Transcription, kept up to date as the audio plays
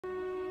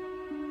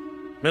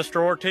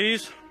Mr.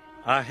 Ortiz,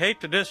 I hate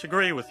to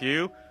disagree with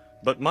you,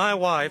 but my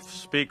wife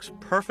speaks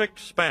perfect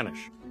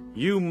Spanish.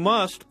 You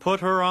must put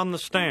her on the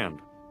stand.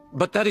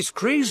 But that is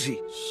crazy.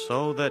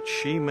 So that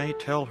she may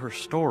tell her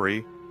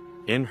story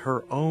in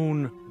her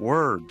own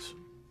words.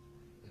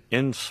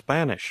 In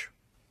Spanish.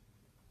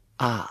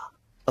 Ah,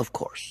 of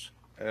course.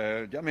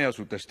 Llame a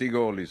su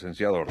testigo,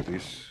 licenciado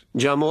Ortiz.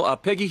 Llamo a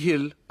Peggy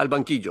Hill al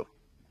banquillo.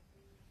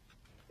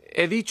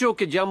 He dicho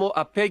que llamo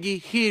a Peggy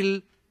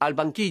Hill al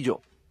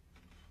banquillo.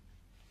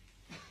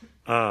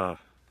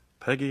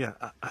 Peggy,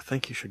 I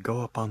think you should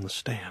go up on the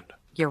stand.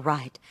 You're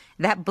right.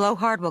 That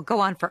blowhard will go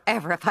on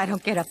forever if I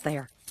don't get up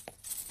there.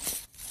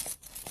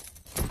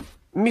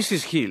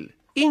 Mrs. Hill,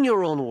 in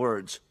your own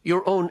words,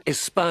 your own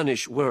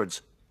Spanish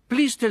words,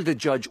 please tell the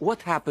judge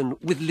what happened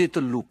with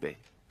little Lupe.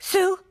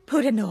 Su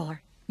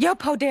pudenor. Yo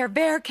poder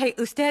ver que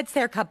usted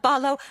ser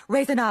caballo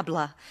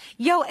razonable.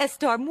 Yo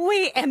estoy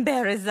muy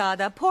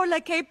embarazada por lo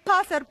que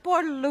pasa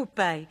por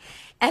Lupe.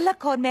 Ella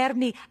comer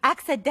mi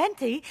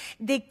accidente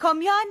de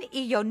comión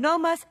y yo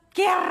nomás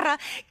quiero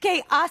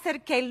que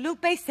hacer que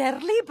Lupe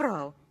ser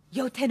libre.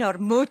 Yo tengo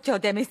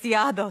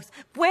demasiados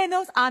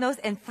buenos años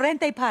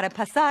enfrente para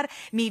pasar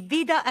mi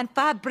vida en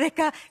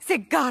fábrica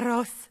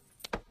cigarros.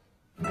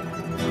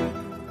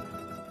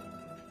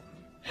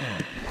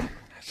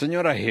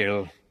 Señora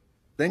Hill,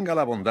 tenga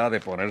la bondad de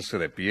ponerse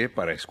de pie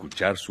para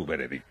escuchar su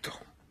veredicto.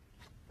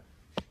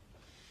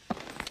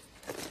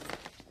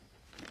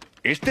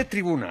 Este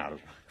tribunal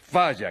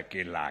falla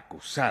que la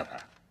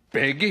acusada,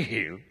 Peggy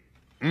Hill,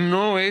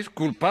 no es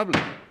culpable.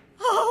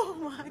 Oh,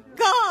 my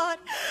God!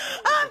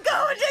 I'm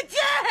going to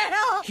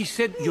jail! He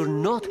said you're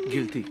not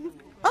guilty.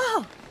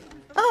 Oh,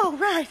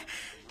 right.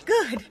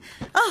 Good.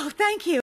 Oh, thank you.